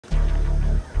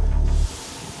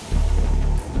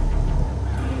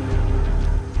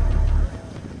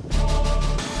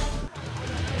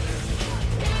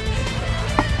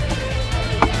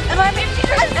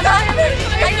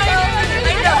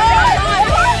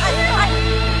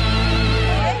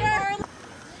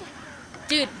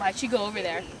Why'd she go over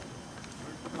there?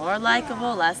 More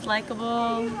likable, less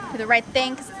likable. Do the right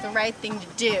thing because it's the right thing to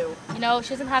do. You know,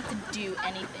 she doesn't have to do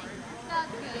anything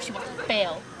if she wants to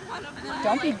fail.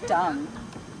 Don't be dumb.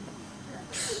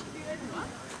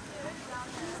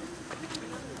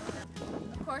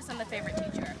 Of course I'm the favorite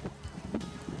teacher.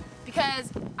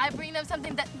 Because I bring them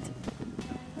something that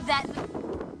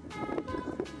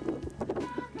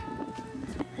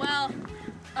well,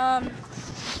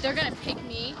 they're gonna pick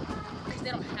me because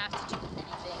they don't have to do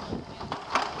anything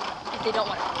if they don't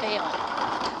want to fail.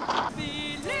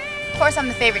 Of course I'm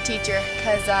the favorite teacher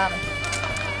because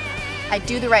I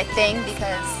do the right thing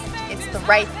because it's the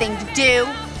right thing to do.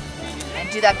 I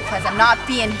do that because I'm not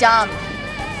being dumb.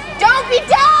 Don't be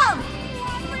dumb!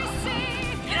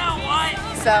 You know what?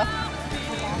 So,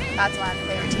 that's why I'm the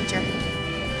favorite teacher.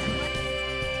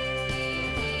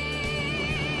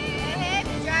 Hey,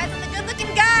 put your eyes on the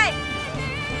good-looking guy!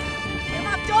 Get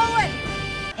him Dolan!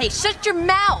 Hey, shut your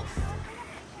mouth!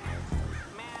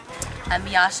 I'm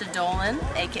Yasha Dolan,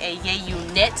 aka Ye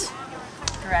Unit.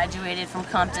 Graduated from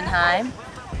Compton High.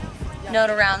 Known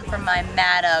around for my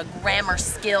mad grammar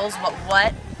skills,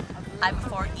 what? I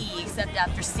before E except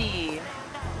after C.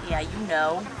 Yeah, you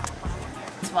know.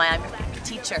 That's why I'm your favorite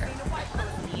teacher.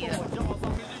 Yeah.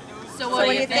 So what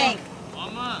do you think?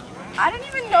 I don't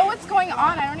even know what's going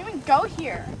on. I don't even go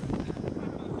here.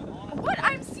 What?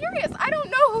 I'm serious. I don't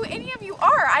know who any of you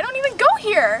are. I don't even go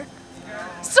here.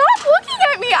 Stop looking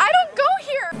at me. I don't go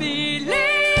here.